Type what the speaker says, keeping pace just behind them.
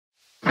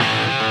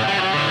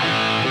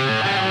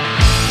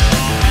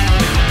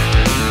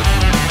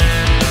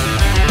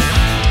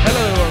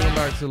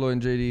to Lloyd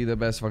and JD, the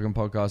best fucking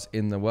podcast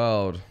in the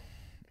world.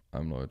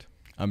 I'm Lloyd.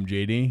 I'm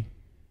JD.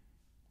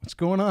 What's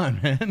going on,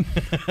 man?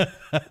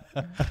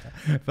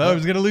 Thought I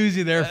was gonna lose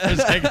you there for a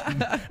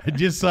second. I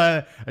just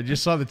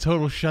saw the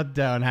total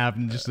shutdown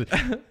happen. Just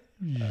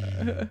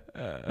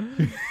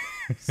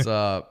What's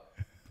up?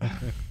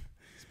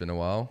 It's been a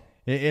while.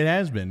 It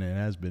has been. It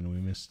has been. We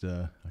missed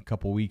a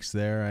couple weeks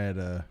there. I had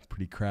a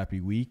pretty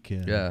crappy week.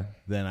 And Yeah.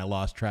 Then I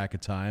lost track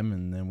of time,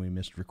 and then we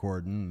missed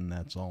recording, and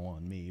that's all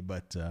on me.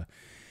 But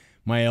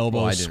my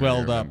elbow I didn't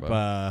swelled really up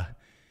remember.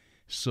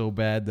 so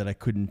bad that I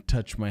couldn't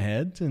touch my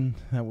head, and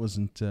that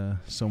wasn't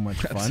so much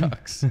That fun.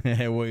 sucks.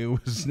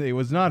 It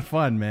was not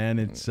fun, man.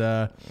 It's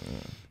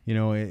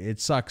it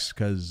sucks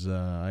because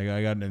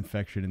I got an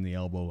infection in the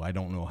elbow. I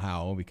don't know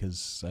how,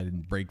 because I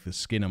didn't break the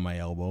skin on my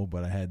elbow,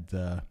 but I had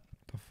The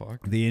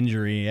fuck? the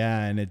injury,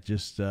 yeah, and it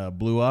just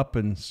blew up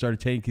and started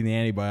taking the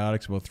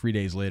antibiotics. About 3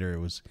 days later, it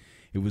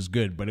was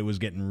good, but it was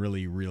getting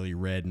really, really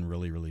red and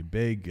really, really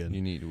big. And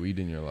You need weed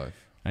in your life.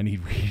 I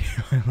need weed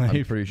in my life.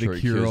 I'm pretty sure The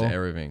it cures Curel.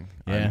 everything.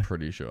 Yeah. I'm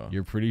pretty sure.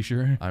 You're pretty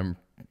sure?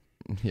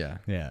 Yeah.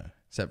 Yeah,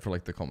 Except for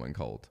like the common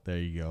cold. there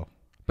you go.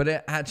 But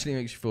it actually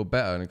makes you feel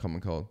better in a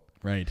common cold.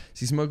 Right.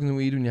 See, smoking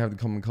weed when you have the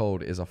common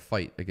cold is a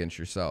fight against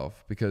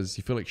yourself because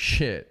you feel like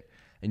shit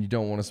and you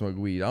don't want to smoke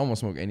weed. I don't want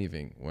to smoke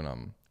anything when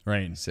I'm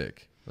Right.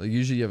 sick. Like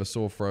usually you have a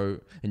sore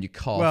throat and you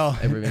cough. Well,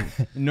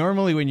 everything.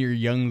 normally when you're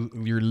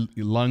young, your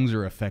lungs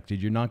are affected.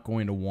 You're not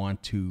going to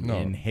want to No.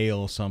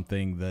 inhale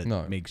something that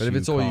No, makes but you if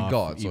it's all you cough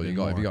got, it's all you even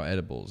got. If you more. got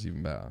edibles,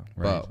 even better.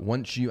 Right. But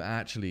once you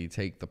actually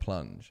take the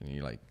plunge and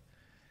you like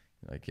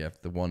you have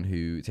the one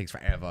who it takes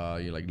forever.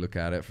 You like look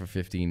at it for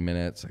 15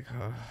 minutes, like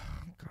oh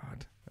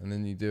god, and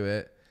then you do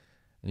it,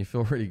 and you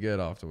feel really good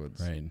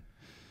afterwards. Right.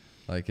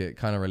 Like it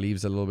kind of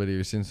relieves a little bit of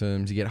your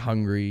symptoms. You get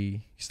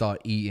hungry, you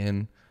start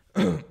eating.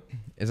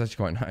 It's actually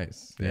quite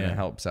nice. Yeah, Yeah. it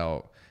helps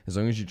out as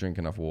long as you drink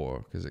enough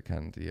water because it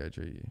can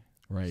dehydrate you.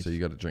 Right. So you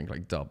got to drink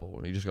like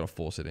double. You just got to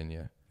force it in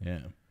you. Yeah.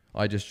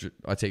 I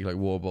take like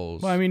water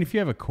bowls. Well, I mean, if you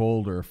have a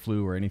cold or a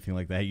flu or anything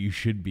like that, you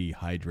should be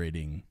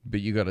hydrating.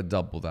 But you got to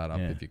double that up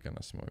Yeah. if you're going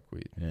to smoke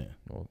weed Yeah.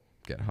 or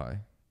get high.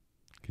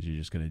 Because you're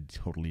just going to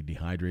totally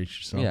dehydrate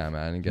yourself. Yeah,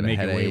 man. And get Make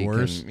a it way headache.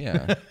 worse. And,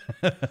 yeah.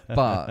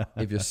 But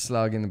if you're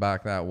slugging the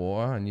back of that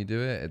water and you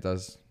do it, it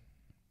does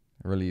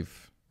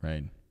relieve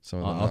Right.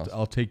 some of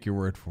I'll take your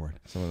word for it.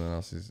 some of the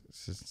nasty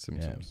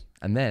symptoms.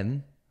 And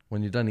then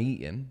when you're done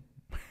eating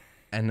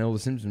and all the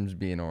symptoms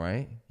being all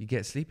right, you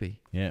get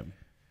sleepy. Yeah.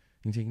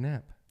 You can take a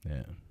nap.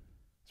 Yeah.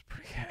 It's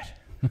pretty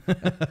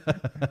good.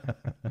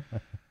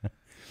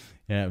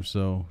 Yeah.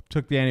 So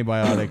took the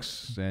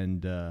antibiotics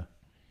and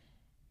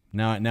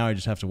now I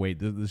just have to wait.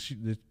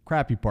 The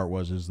crappy part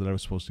is that I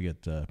was supposed to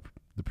get the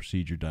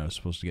procedure done. I was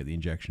supposed to get the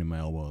injection in my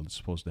elbow. It's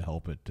supposed to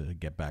help it to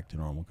get back to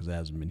normal because it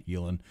hasn't been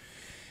healing.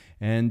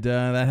 And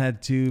that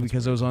had to,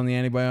 because I was on the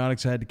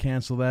antibiotics, I had to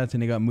cancel that,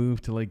 and it got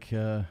moved to like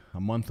a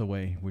month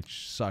away,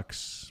 which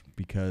sucks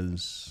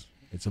because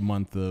it's a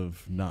month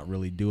of not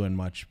really doing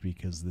much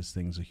because this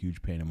thing's a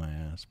huge pain in my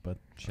ass. But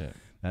Shit.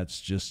 that's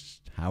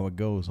just how it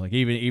goes. Like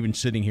even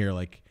sitting here,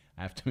 like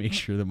I have to make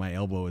sure that my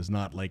elbow is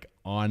not like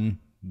on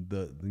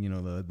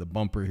the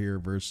bumper here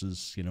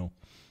versus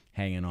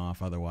hanging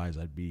off. Otherwise,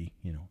 I'd be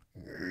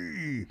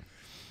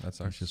That sucks.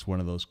 it's just one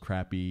of those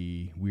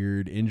crappy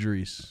weird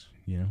injuries.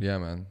 Yeah,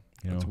 man.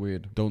 That's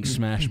weird. Don't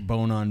smash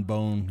bone on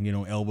bone.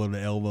 Elbow to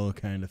elbow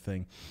kind of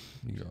thing.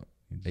 You got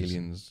It's just-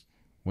 aliens.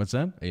 What's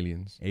that?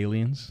 Aliens.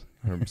 Aliens?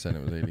 100%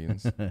 it was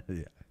aliens.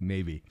 Yeah,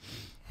 maybe.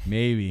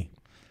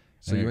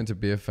 So you went to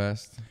Beer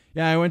Fest.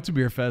 Yeah, I went to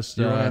Beer Fest.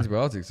 You're on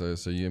antibiotics, though,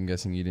 so I'm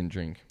guessing you didn't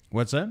drink.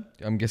 What's that?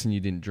 I'm guessing you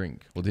didn't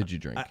drink. Or did you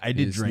drink? I You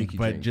did a drink, sneaky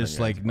but drink just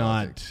on your like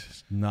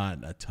antibiotics. not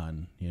a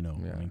ton, Yeah.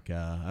 Like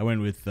I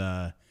went with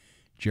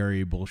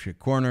Jerry Bullshit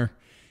Corner.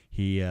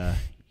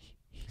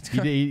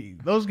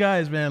 Those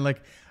guys, man.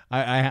 Like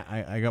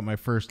I got my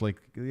first, like,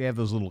 they have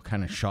those little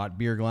kind of shot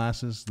beer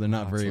glasses. They're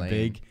not That's very lame.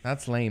 big.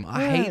 That's lame.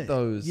 I Yeah, hate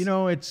those.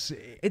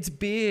 It's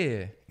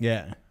beer.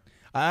 yeah.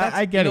 That's-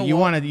 I get you it. know You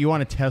what?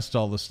 want to test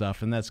all the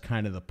stuff, and that's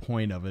kind of the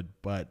point of it.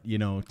 But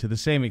to the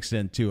same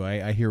extent too,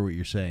 I hear what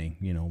you're saying.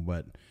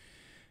 But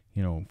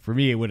for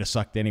me, it would have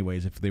sucked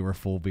anyways if they were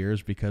full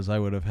beers because I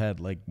would have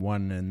had like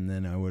one, and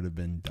then I would have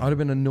been done. I'd have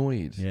been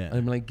annoyed. Yeah. I'd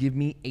been like, give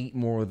me 8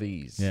 more of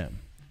these. Yeah.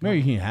 No,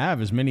 you can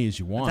have as many as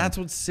you want. That's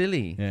what's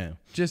silly. Yeah.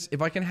 Just,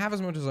 if I can have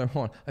as much as I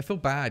want, I feel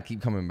bad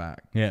keep coming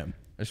back. Yeah.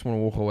 I just want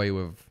to walk away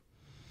with...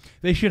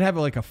 They should have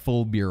like a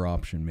full beer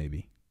option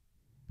maybe,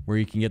 where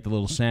you can get the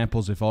little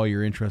samples if all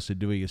you're interested in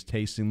doing is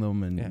tasting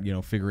them and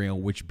Yeah. figring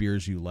out which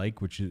beers you like,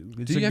 which is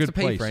it's Do a you have good to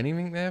pay place. for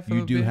anything there? For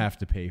You the do beer? have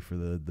to pay for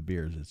the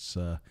beers. It's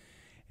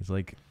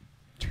like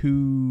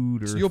 2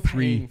 or So you're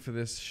 3. paying for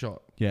this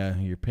shot. Yeah,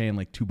 you're paying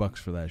like $2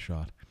 for that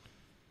shot.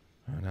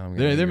 Oh, now I'm getting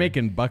They're angry.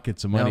 making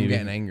buckets of Now money. I'm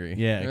getting angry.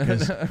 Yeah,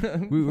 because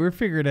we're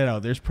figuring it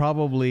out. There's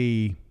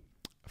probably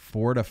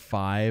 4 to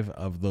 5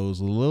 of those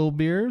little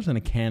beers and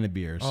a can of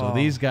beer. So Oh.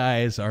 these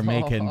guys are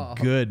making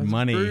good that's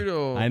money.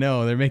 brutal. I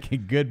know they're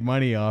making good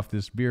money off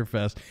this beer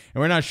fest,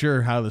 and we're not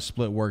sure how the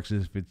split works.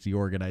 If it's the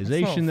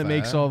organization that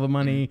makes fair. all the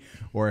money,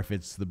 or if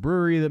it's the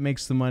brewery that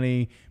makes the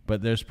money.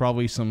 But there's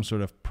probably some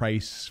sort of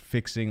price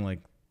fixing, like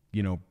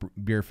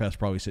Beer Fest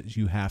probably says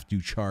you have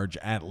to charge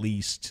at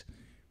least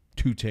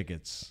 2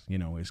 tickets.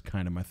 Is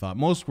kind of my thought.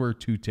 Most were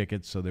 2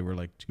 tickets, so they were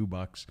like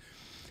 $2.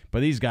 But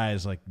these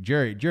guys, like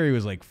Jerry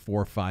was like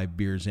 4 or 5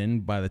 beers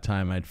in by the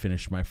time I'd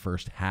finished my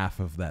first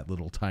half of that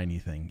little tiny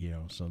thing,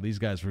 So these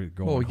guys were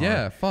going hard.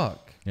 yeah,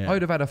 fuck. Yeah. I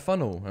would have had a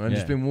funnel and I'd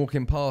just Yeah. been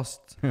walking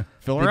past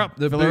Fill her up.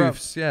 the fill her up.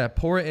 booths. Yeah,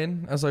 pour it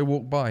in as I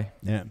walk by.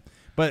 Yeah.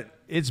 But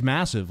it's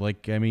massive.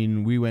 Like, I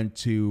mean, we went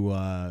to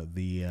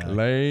the...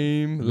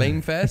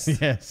 Lame fest.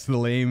 yes, the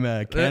lame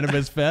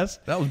cannabis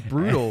fest. That was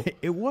brutal.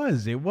 It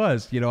was.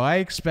 I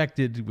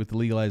expected with the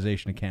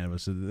legalization of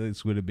cannabis that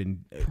this would have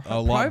been a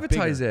lot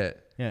Privatize bigger.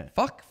 it. Yeah.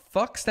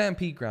 Fuck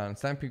Stampede Ground.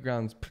 Stampede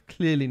Ground's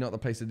clearly not the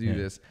place to do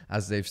this,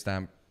 as they've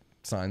stamped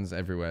signs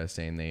everywhere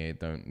saying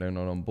they're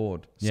not on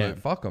board. So Yeah.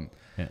 fuck them.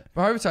 Yeah.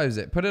 Privatize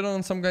it. Put it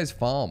on some guy's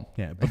farm.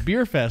 Yeah, but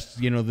Beer Fest,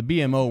 the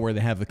BMO where they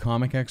have the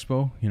Comic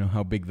Expo,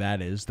 how big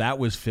that is. That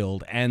was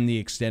filled, and the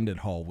extended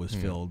hall was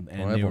filled, and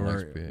Well, everyone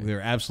likes beer. they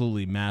were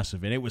absolutely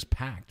massive, and it was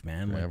packed,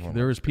 man. Yeah, Like everyone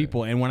there likes was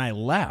people, and when I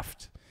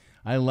left,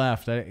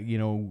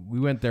 we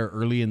went there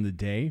early in the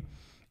day,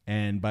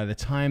 and by the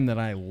time that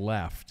I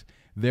left,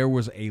 there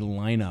was a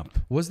lineup.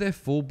 Was there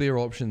full beer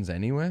options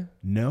anywhere?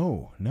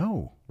 No,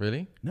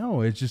 Really?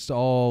 it's just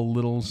all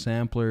little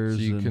samplers.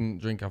 So you and- couldn't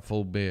drink a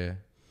full beer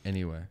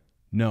anywhere,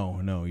 No,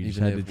 you just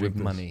even had to if drink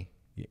with this- money.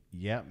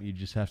 Yeah, you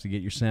just have to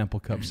get your sample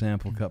cup.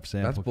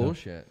 That's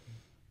bullshit.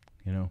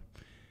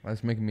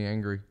 That's making me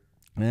angry.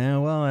 Yeah,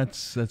 well,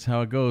 that's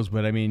how it goes.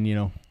 But I mean,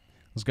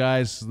 those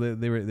guys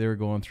they were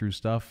going through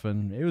stuff,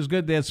 and it was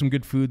good. They had some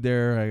good food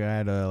there. I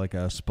had a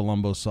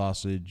Spalumbo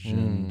sausage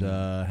and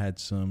had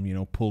some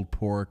pulled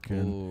pork,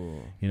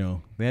 and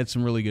they had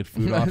some really good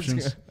food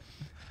options.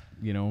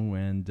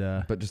 And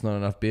But just not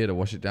enough beer to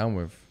wash it down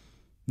with.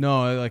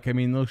 no,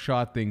 those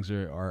shot things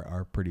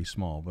are pretty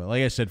small. But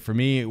like I said, for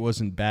me, it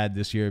wasn't bad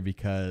this year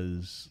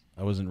because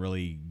I wasn't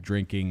really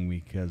drinking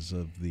because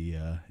of the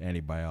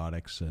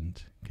antibiotics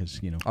and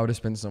because I would have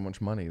spent so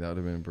much money. That would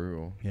have been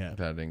brutal. Yeah. If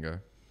I didn't go.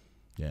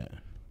 yeah.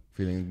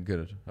 Feeling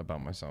good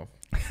about myself.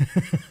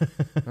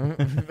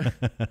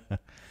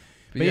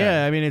 But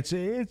yeah, I mean, it's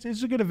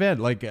a good event.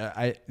 Like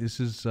this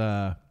is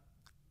the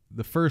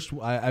first.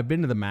 I've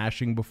been to the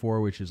Mashing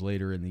before, which is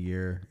later in the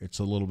year. It's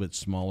a little bit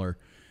smaller.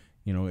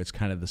 It's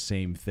kind of the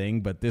same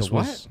thing, but this The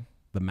what? was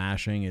the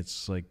Mashing.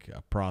 It's like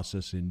a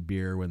process in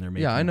beer when they're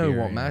making. Yeah, I know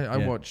beer. what. I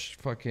Yeah. watch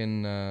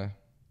fucking.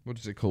 What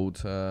is it called?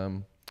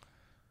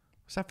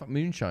 What's that?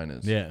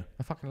 Moonshiners. Yeah.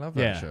 I fucking love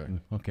that Yeah. show.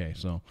 Okay.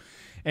 So,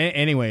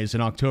 anyways,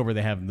 in October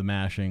they have the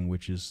Mashing,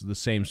 which is the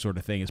same sort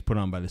of thing. It's put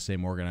on by the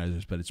same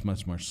organizers, but it's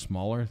much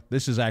smaller.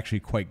 This is actually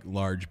quite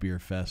large beer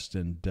fest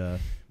and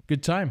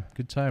good time.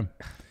 Good time.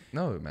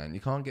 No, man, you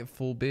can't get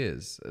full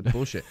beers.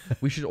 Bullshit.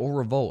 We should all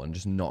revolt and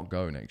just not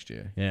go next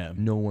year. Yeah.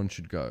 No one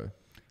should go.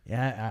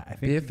 Yeah. I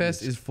think Beer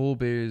Fest is full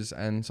beers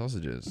and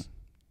sausages.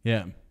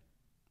 Yeah.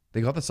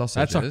 They got the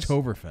sausages. That's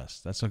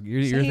Oktoberfest.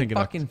 You're Same thinking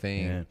fucking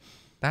thing. Yeah.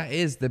 That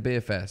is the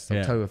Beer Fest,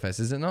 Yeah. Oktoberfest,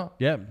 is it not?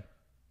 Yep.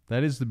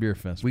 That is the Beer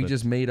Fest. We but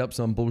just made up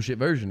some bullshit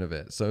version of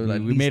it. So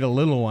like we made a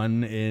little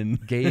one in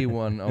gay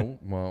one. Oh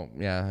well,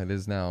 yeah, it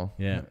is now.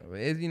 Yeah.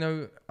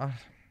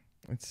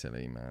 It's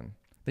silly, man.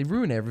 They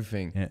ruin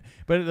everything. Yeah.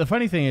 But the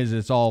funny thing is,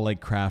 it's all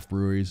like craft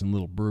breweries and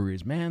little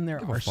breweries. Man, there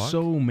Give a are fuck.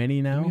 so many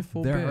Give now. me a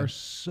full There beer. are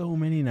so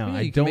many now. Yeah,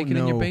 I you can don't make it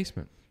know. in your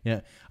basement.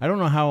 Yeah. I don't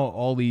know how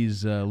all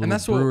these little And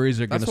that's breweries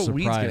are going that's to what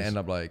weed's surprise. gonna end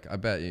up like. I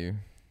bet you.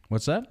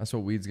 What's that? That's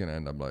what weed's gonna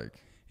end up like.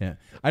 Yeah.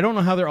 I don't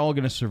know how they're all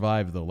going to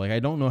survive though. Like I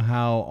don't know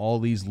how all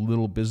these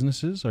little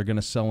businesses are going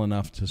to sell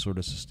enough to sort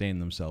of sustain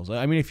themselves.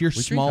 I mean, if you're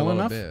We drink a small lot of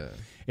enough, beer.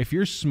 if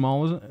you're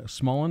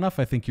small enough,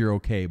 I think you're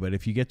okay. But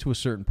if you get to a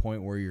certain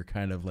point where you're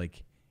kind of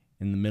like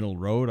in the middle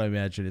road, I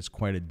imagine it's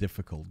quite a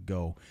difficult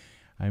go.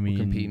 I mean,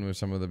 Competing with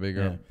some of the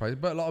bigger Yeah. prices.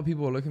 But a lot of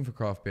people are looking for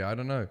craft beer. I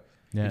don't know.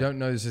 Yeah. You don't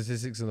know the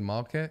statistics of the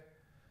market.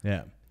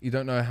 Yeah. You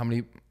don't know how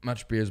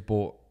much beer is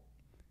bought,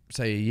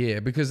 say, a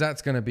year, because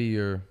that's going to be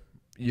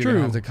you're going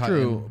to have to cut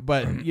True. in.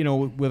 But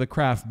with a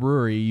craft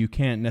brewery, you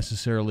can't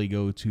necessarily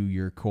go to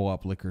your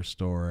co-op liquor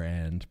store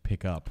and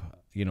pick up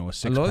a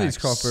six-pack. lot of these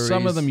craft Some of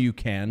breweries them you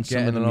can. Some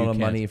Getting of them a lot you of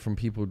can't. money from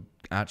people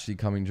actually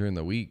coming during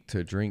the week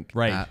to drink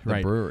Right, at the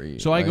right. brewery.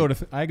 So Like,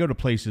 I go to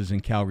places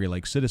in Calgary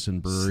like Citizen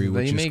Brewery,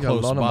 which they is make a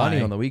close lot of by.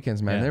 money on the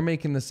weekends, man. Yeah. They're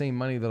making the same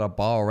money that a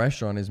bar or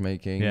restaurant is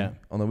making Yeah.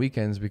 on the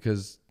weekends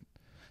because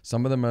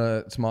some of them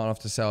are smart enough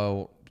to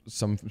sell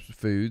some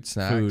food,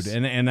 snacks,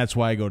 and that's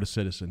why I go to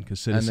Citizen because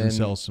Citizen then-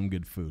 sells some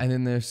good food. and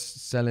then they're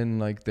selling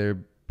like their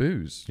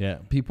booze. Yeah.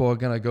 People are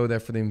gonna go there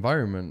for the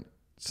environment.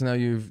 So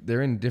now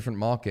they're in different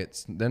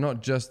markets. They're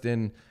not just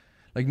in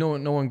like no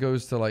one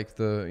goes to like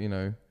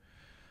the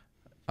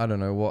I don't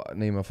know what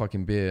name a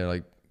fucking beer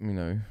like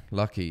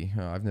Lucky.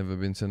 I've never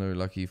been to no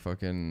Lucky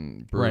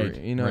fucking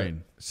brewery. Right, right.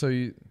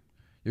 So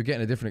you're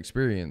getting a different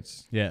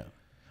experience. Yeah.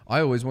 I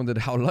always wondered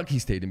how Lucky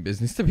stayed in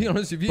business, to be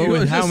honest with you. But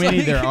with how many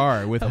like, there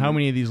are, with how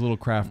many of these little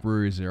craft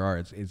breweries there are,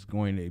 it's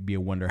going to be a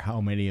wonder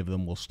how many of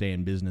them will stay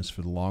in business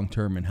for the long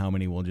term and how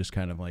many will just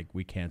kind of like,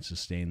 we can't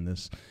sustain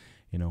this,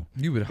 you know.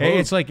 You would hope. Hey,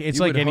 it's like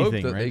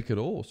anything, that right? they could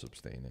all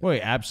sustain it. Well,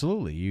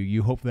 absolutely.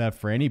 You hope that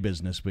for any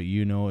business, but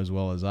you know as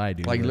well as I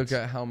do. Like, look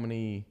at how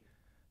many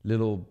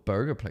little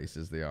burger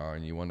places there are,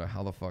 and you wonder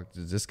how the fuck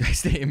does this guy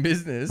stay in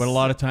business? But a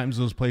lot of times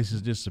those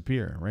places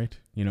disappear, right?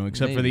 You know,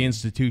 except for the Maybe.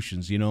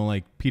 institutions. You know,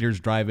 like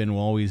Peter's Drive-In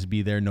will always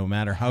be there no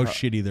matter how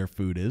shitty their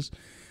food is.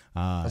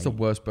 That's the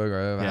worst burger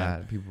I ever yeah.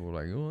 had. People were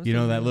like, "Oh, You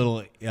know that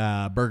little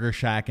Burger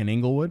Shack in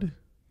Inglewood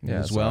Yeah,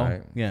 as it's well?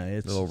 alright. Yeah,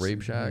 it's Little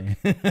Rape Shack.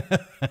 Yeah,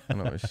 I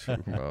know what you're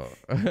talking about."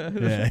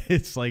 yeah,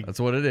 it's like That's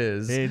what it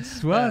is.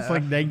 it's like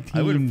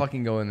I wouldn't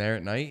fucking go in there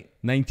at night.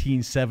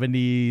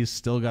 1970s.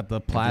 Still got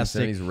the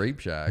plastic. 1970s Rape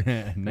Shack.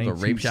 It was a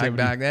Rape 1970. Shack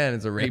back then.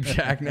 It's a Rape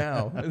Shack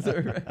now.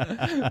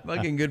 It's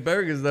fucking good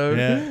burgers though.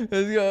 Yeah.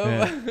 Let's go.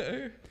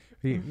 Yeah.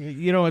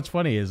 You know what's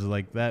funny is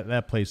like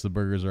that place. The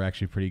burgers are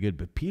actually pretty good,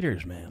 but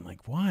Peter's, man, like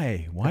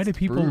why It's do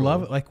people brutal.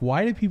 love it? Like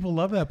why do people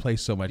love that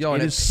place so much? Yo,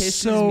 and it is pisses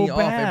so me off.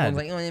 bad. Everyone's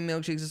like, "Oh, yeah,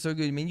 milkshakes are so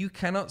good." I mean, you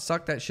cannot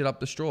suck that shit up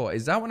the straw.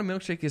 Is that what a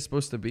milkshake is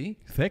supposed to be?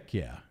 Thick,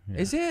 yeah.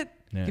 Is it?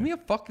 Yeah. Give me a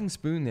fucking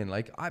spoon then.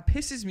 Like, it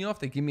pisses me off.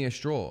 They give me a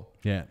straw.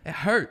 Yeah, It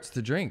hurts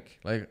to drink.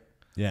 Like,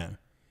 yeah.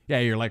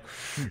 You're like,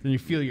 and you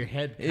feel your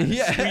head kind of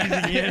Yeah.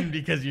 squeezing in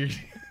because you're.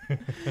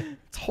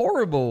 it's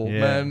horrible, Yeah.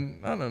 man.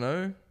 I don't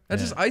know.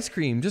 That's Yeah. just ice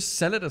cream. Just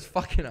sell it as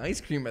fucking ice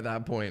cream at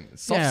that point.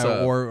 Soft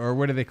serve. or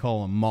what do they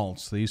call them?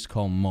 Malts. They used to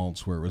call them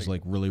malts, where it was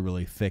like really,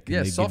 really thick. And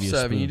Yeah, they soft give you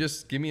a serve, and you spoon.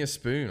 just give me a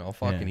spoon. I'll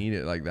fucking eat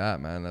it like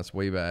that, man. That's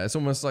way better. It's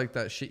almost like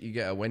that shit you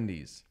get at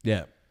Wendy's.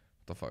 Yeah,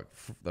 The fuck,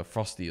 the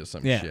Frosty or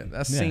some Yeah. shit.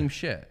 That's Yeah. same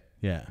shit.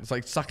 yeah. It's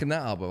like sucking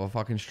that up with a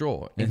fucking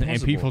straw. And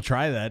Impossible. people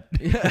try that.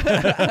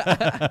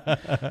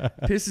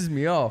 Pisses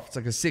me off. It's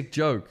like a sick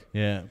joke.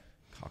 Yeah,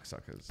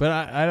 Cocksuckers. but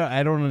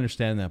I don't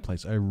understand that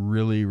place. I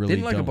really, really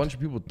Didn't like don't. a bunch of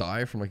people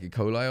die from like E.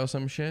 coli or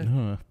some shit?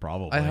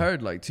 Probably. I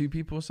heard like 2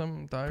 people or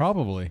something died.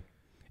 Probably.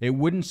 It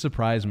wouldn't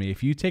surprise me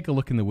if you take a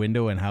look in the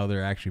window and how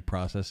they're actually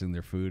processing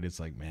their food. It's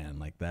like, man,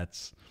 like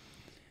that's.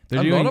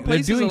 A lot of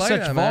places they're doing are like such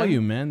that, man.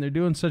 volume, man. They're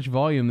doing such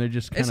volume. They're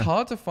just kind It's of.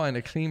 hard to find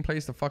a clean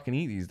place to fucking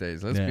eat these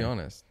days. Let's be Yeah.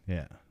 honest.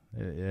 Yeah,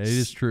 it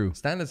is true.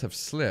 Standards have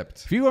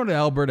slipped. If you go to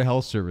Alberta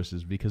Health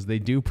Services, because they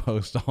do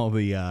post all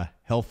the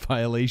health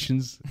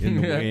violations in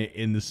the, Yeah.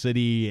 in the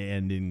city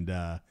and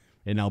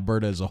in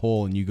Alberta as a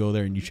whole, and you go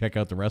there and you check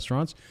out the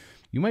restaurants,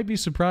 you might be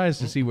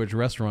surprised to see which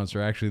restaurants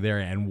are actually there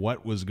and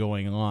what was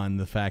going on.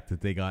 The fact that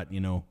they got,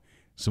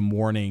 some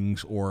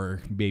warnings or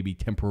maybe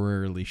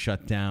temporarily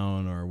shut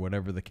down or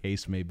whatever the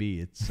case may be.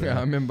 It's Yeah,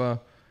 I remember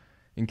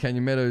in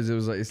Canyon Meadows, there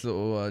was like this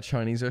little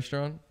Chinese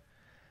restaurant,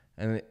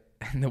 and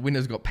the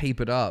windows got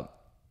papered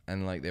up,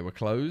 and like they were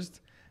closed,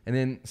 and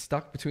then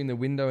stuck between the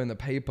window and the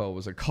paper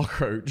was a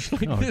cockroach,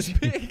 like Oh, this geez.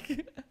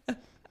 big.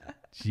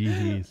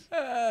 jeez.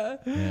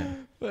 Yeah.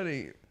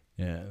 Funny.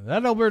 Yeah,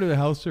 that Alberta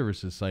Health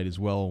Services site is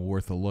well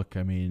worth a look.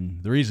 I mean,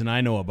 the reason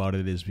I know about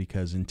it is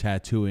because in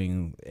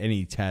tattooing,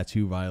 any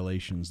tattoo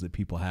violations that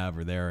people have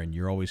are there, and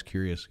you're always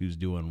curious who's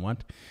doing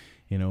what,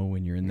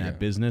 when you're in that Yeah.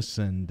 business,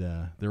 and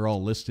they're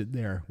all listed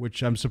there,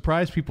 which I'm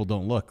surprised people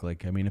don't look.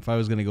 Like, I mean, if I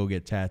was going to go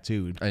get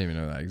tattooed, I didn't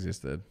even know that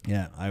existed.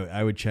 yeah,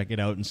 I would check it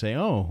out and say,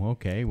 oh,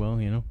 okay, well,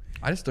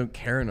 I just don't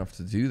care enough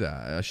to do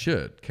that. I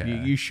should care.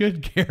 you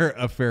should care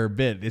a fair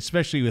bit,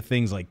 especially with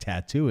things like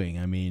tattooing.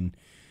 I mean,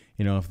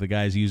 if the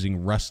guy's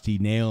using rusty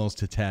nails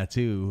to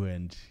tattoo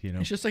and,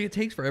 It's just like it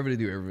takes forever to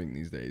do everything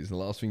these days. The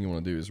last thing you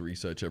want to do is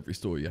research every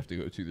store you have to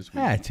go to this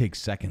week. it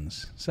takes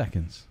seconds.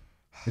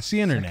 It's the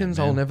internet. Seconds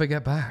man. I'll never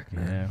get back,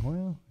 man. Yeah,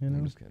 well,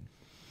 I'm just kidding.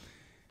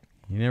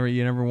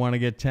 you never want to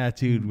get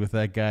tattooed with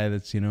that guy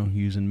that's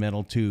using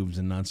metal tubes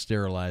and not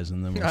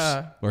sterilizing them,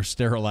 or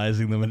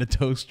sterilizing them in a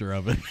toaster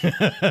oven.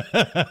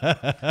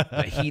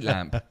 A heat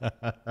lamp.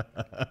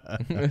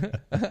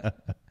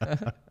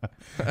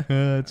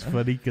 It's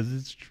funny because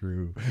it's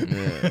true.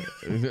 Yeah,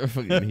 a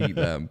fucking heat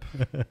lamp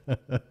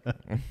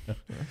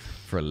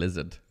for a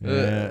lizard.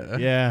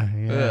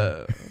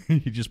 Yeah.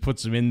 He just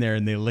puts them in there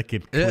and they lick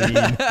it clean.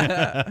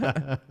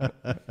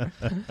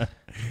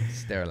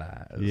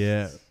 Sterilized.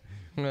 Yeah.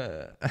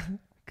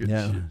 Good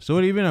Yeah. shit. So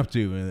what have you been up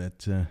to?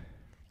 That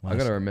I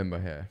gotta remember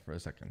here for a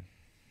second.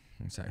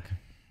 One sec.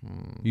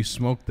 you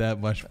smoked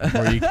that much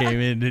before you came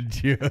in,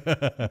 didn't you?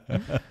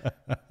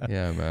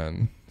 Yeah,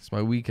 man. It's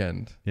my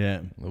weekend.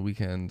 Yeah. The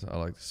weekend, I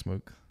like to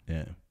smoke.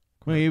 Yeah.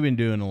 Well, you've been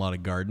doing a lot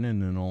of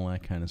gardening and all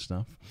that kind of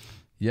stuff.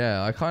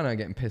 Yeah, I kind of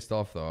getting pissed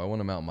off though. I want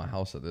them out of my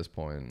house at this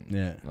point.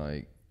 Yeah.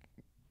 Like,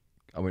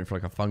 I went for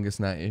like a fungus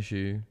gnat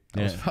issue.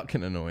 That was Yeah.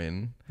 fucking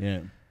annoying.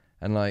 Yeah.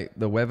 And like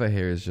the weather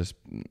here has just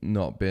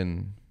not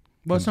been.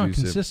 Well, it's not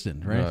conducive.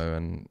 consistent, right? No,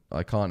 and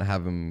I can't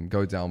have them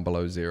go down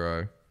below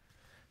 0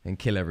 and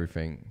kill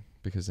everything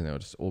because then it'll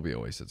just all be a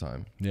waste of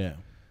time. Yeah.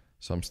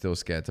 So I'm still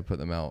scared to put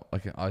them out.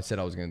 Like I said,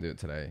 I was gonna do it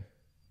today.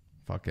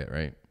 Fuck it,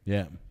 right?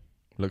 Yeah.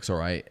 Looks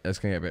alright. It's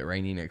gonna get a bit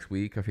rainy next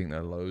week. I think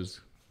the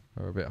lows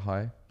are a bit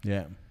high.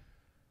 Yeah.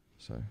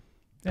 So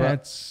Yeah,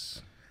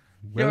 it's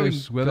Yeah,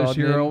 weather's here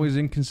gardening. are always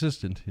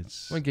inconsistent.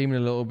 It's I went gaming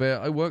a little bit.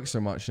 I work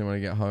so much, and when I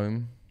get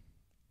home,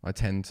 I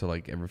tend to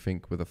like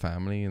everything with a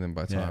family, and then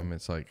by the Yeah. time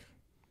it's like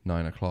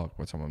 9 o'clock,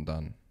 by the time I'm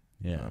done,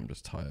 yeah, I'm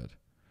just tired.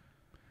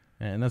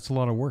 and that's a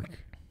lot of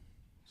work.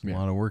 It's a Yeah.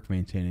 lot of work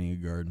maintaining a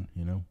garden,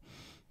 you know.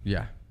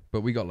 Yeah,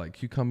 but we got like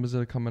cucumbers that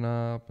are coming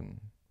up and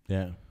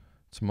Yeah.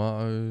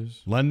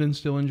 tomatoes. London's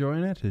still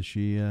enjoying it? Is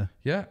she?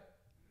 Yeah,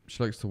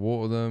 she likes to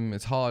water them.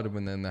 It's harder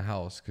when they're in the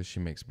house because she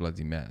makes a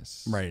bloody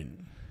mess. Right.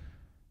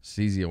 It's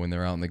easier when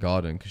they're out in the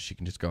garden because she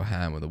can just go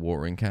ham with a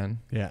watering can.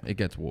 Yeah. It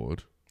gets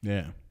watered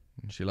Yeah.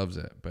 and she loves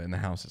it. But in the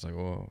house, it's like,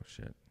 oh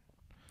shit,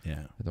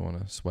 Yeah. I don't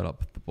want to sweat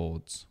up the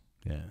boards.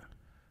 Yeah.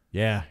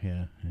 Yeah.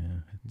 Yeah. Yeah.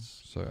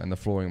 It's So, and the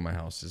flooring in my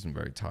house isn't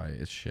very tight.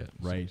 It's shit.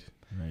 So- right.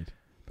 Right.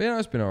 But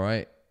it's been all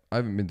right. I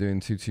haven't been doing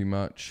too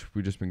much.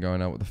 We've just been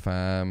going out with the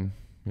fam,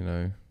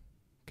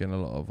 getting a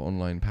lot of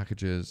online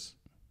packages.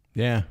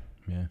 Yeah.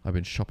 Yeah. I've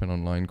been shopping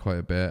online quite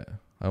a bit.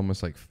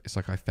 It's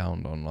like I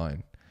found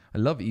online. I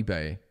love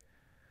eBay.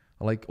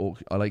 I like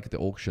the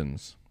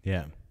auctions.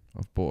 Yeah.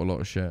 I've bought a lot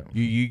of shit.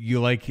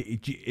 You like?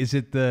 Is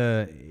it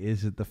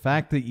the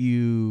fact that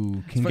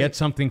you can funny. get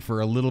something for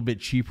a little bit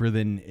cheaper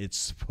than it's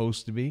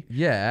supposed to be?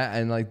 Yeah,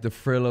 and like the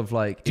thrill of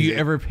like. Do you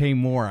ever pay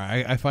more?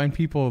 I find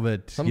people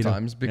that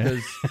Sometimes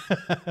because.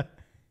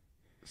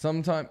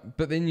 Sometimes,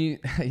 but then you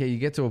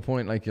get to a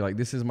point like you're like,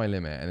 this is my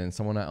limit, and then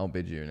someone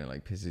outbid you, and it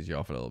like pisses you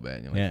off a little bit,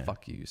 and you're like, Yeah.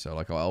 fuck you. So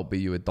like, I'll outbid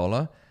you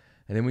 $1,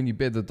 and then when you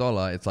bid the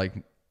 $1, it's like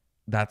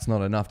that's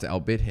not enough to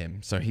outbid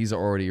him. So he's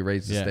already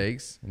raised the Yeah.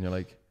 stakes, and you're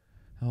like,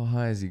 how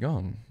high has he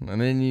gone? And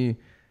then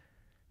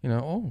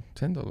oh,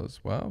 $10.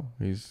 Wow,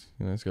 this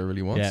guy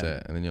really wants Yeah.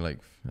 it. And then you're like,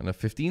 and a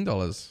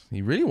 $15,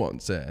 he really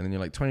wants it. And then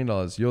you're like,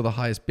 $20, you're the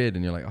highest bid,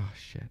 and you're like, oh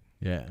shit.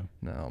 Yeah.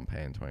 No, I'm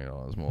paying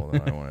 $20 more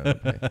than I wanted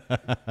to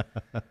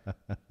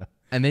pay.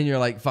 And then you're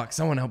like, fuck,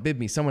 someone outbid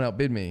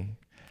me.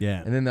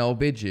 Yeah. And then they'll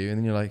bid you. And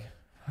then you're like,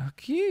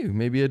 fuck you.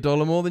 Maybe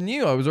 $1 more than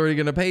you. I was already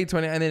going to pay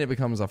 20. And then it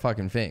becomes a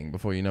fucking thing.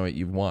 Before you know it,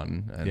 you've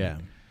won. And Yeah.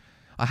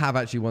 I have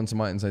actually won some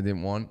items I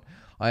didn't want.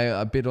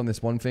 I bid on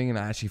this one thing and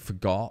I actually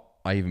forgot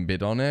I even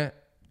bid on it.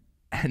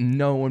 And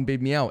no one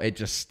bid me out. It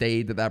just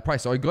stayed at that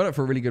price. So I got it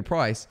for a really good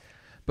price.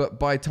 But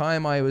by the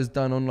time I was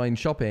done online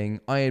shopping,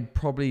 I had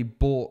probably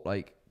bought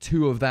like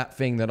 2 of that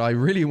thing that I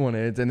really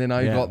wanted. And then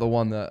I Yeah. got the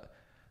one that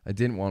I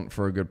didn't want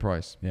for a good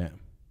price. Yeah.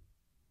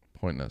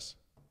 Pointless.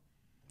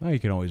 Well, you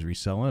can always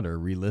resell it or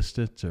relist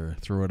it or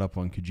throw it up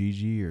on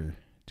Kijiji or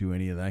do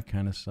any of that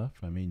kind of stuff.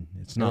 I mean,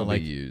 it's not It'll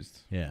like get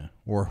used. yeah,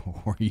 or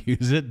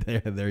use it.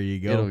 There you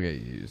go. It'll get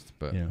used,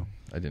 but You know,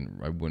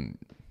 I wouldn't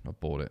have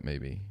bought it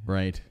maybe.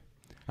 right.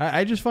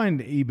 I just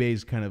find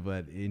eBay's kind of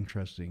an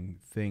interesting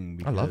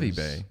thing. I Because, love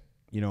eBay.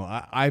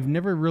 I've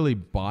never really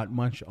bought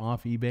much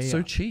off eBay.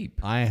 So cheap.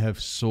 I have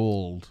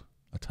sold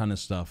a ton of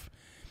stuff.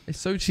 It's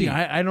so See, cheap.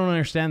 I don't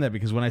understand that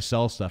because when I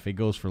sell stuff, it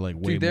goes for like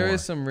way Dude, there more.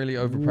 is some really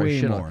overpriced Way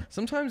shit. more.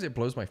 Sometimes it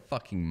blows my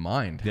fucking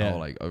mind Yeah. how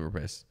like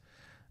overpriced.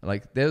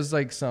 Like there's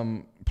like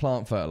some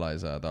plant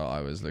fertilizer that I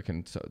was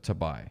looking to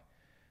buy,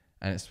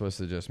 and it's supposed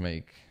to just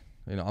make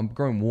I'm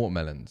growing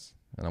watermelons,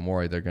 and I'm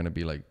worried they're going to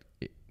be like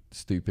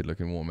stupid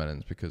looking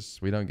watermelons because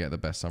we don't get the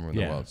best summer in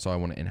the Yeah. world. So I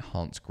want to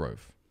enhance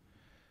growth.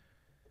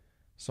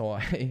 So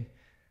I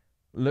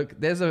look.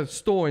 There's a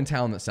store in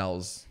town that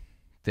sells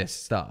this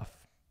stuff.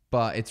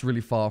 But it's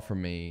really far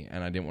from me,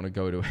 and I didn't want to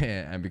go to it.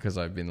 And because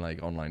I've been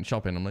like online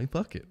shopping, I'm like,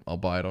 fuck it, I'll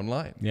buy it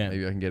online. Yeah.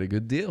 Maybe I can get a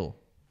good deal.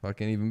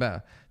 Fucking even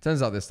better.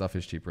 Turns out this stuff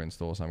is cheaper in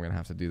store, so I'm gonna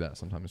have to do that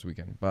sometime this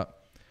weekend.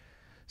 But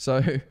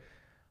so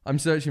I'm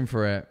searching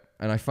for it,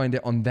 and I find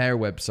it on their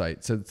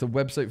website. So it's a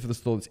website for the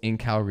store that's in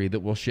Calgary that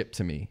will ship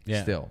to me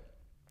still.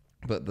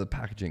 But the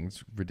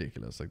packaging's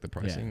ridiculous. Like the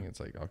pricing, it's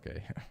like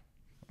okay,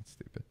 that's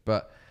stupid.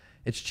 But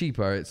it's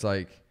cheaper. It's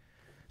like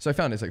so I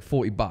found it's like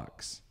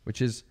 $40,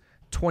 which is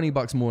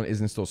 $20 more than it is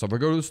in store. So if I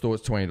go to the store,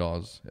 it's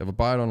 $20. If I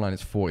buy it online,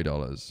 it's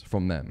 $40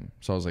 from them.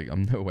 So I was like,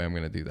 no way I'm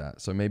going to do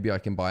that. So maybe I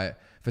can buy it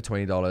for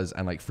 $20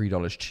 and like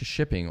 $3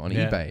 shipping on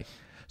eBay.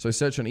 So I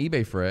searched on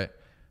eBay for it,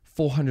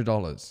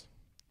 $400.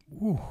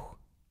 Ooh.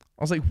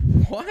 I was like,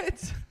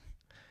 what?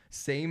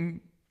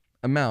 Same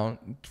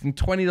amount from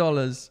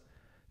 $20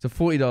 to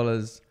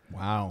 $40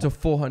 Wow. to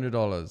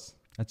 $400.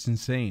 That's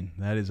insane.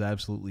 That is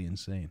absolutely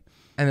insane.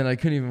 And then I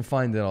couldn't even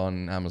find it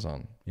on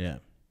Amazon. Yeah.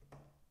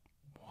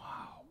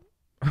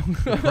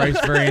 The price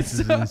variance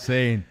is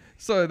insane.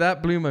 So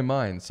that blew my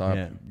mind. So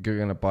Yeah. I'm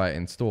going to buy it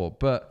in store.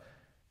 But,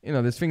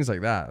 there's things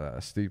like that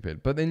are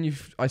stupid. But then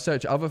I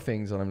search other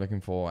things that I'm looking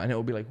for, and it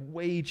will be like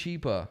way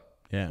cheaper.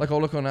 Yeah. Like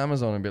I'll look on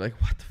Amazon and be like,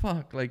 what the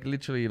fuck? Like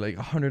literally like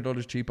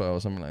 $100 cheaper or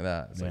something like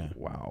that. It's Yeah. like,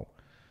 wow.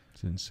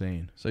 It's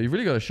insane. So you've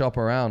really got to shop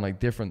around like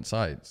different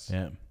sites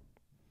Yeah.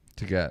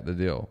 to get the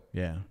deal.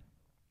 Yeah.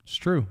 It's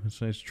true.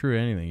 It's true.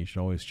 Anything you should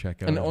always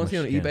check out. And as honestly,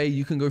 on much as you can. eBay,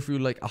 you can go through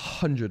like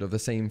 100 of the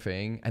same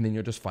thing, and then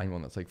you'll just find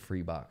one that's like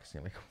 $3.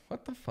 You're like,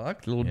 what the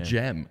fuck? Little Yeah.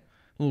 gem,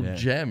 Yeah.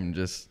 gem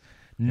just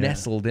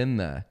nestled in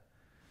there.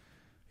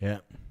 Yeah.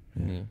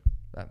 Yeah.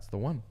 That's the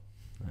one.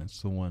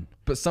 That's the one.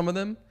 But some of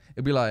them,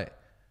 it'd be like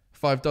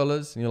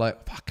 $5, and you're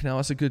like, fuck, now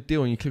that's a good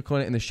deal. And you click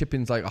on it, and the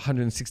shipping's like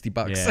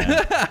 $160.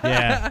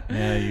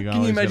 Yeah. You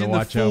Can you imagine the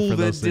watch out fool for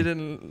that those things.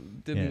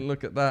 didn't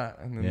look at that?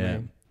 And then Yeah.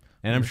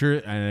 And I'm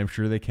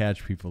sure they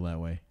catch people that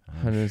way.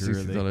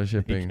 $160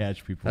 shipping. They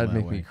catch people That'd that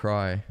make way. me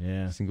cry.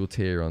 Yeah, Single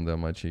tear on down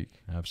my cheek.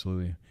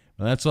 absolutely.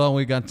 Well, that's all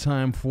we got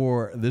time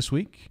for this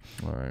week.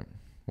 All right.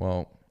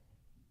 Well,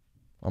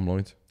 I'm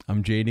Lloyd.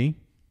 I'm JD.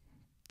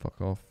 Fuck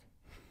off.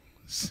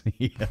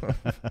 See ya.